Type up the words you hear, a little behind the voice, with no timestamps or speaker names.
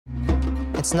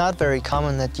It's not very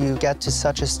common that you get to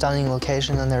such a stunning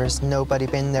location and there's nobody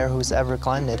been there who's ever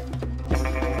climbed it.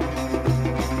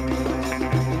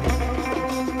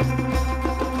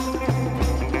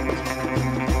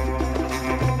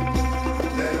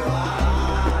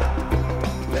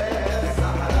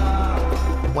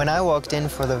 When I walked in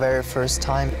for the very first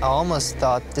time, I almost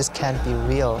thought this can't be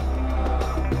real.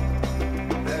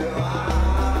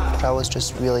 I was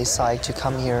just really psyched to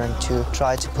come here and to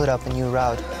try to put up a new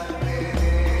route.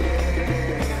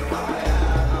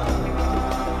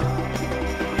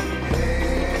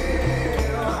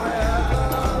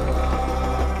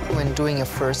 When doing a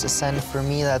first ascent, for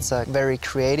me, that's a very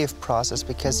creative process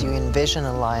because you envision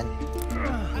a line.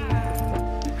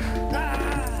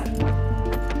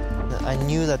 I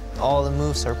knew that all the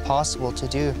moves are possible to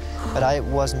do, but I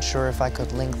wasn't sure if I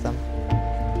could link them.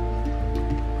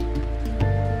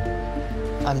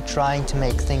 I'm trying to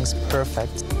make things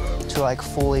perfect, to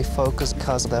fully focus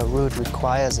because the route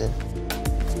requires it.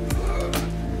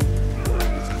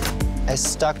 I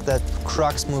stuck that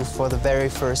crux move for the very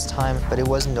first time, but it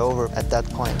wasn't over at that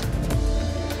point.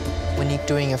 When you're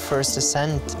doing a first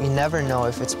ascent, you never know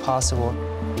if it's possible.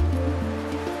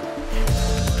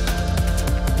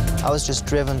 I was just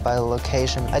driven by the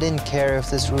location. I didn't care if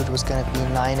this route was going to be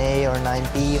 9A or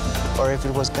 9B, or if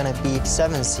it was going to be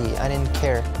 7C. I didn't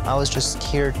care. I was just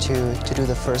here to do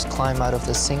the first climb out of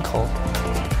the sinkhole.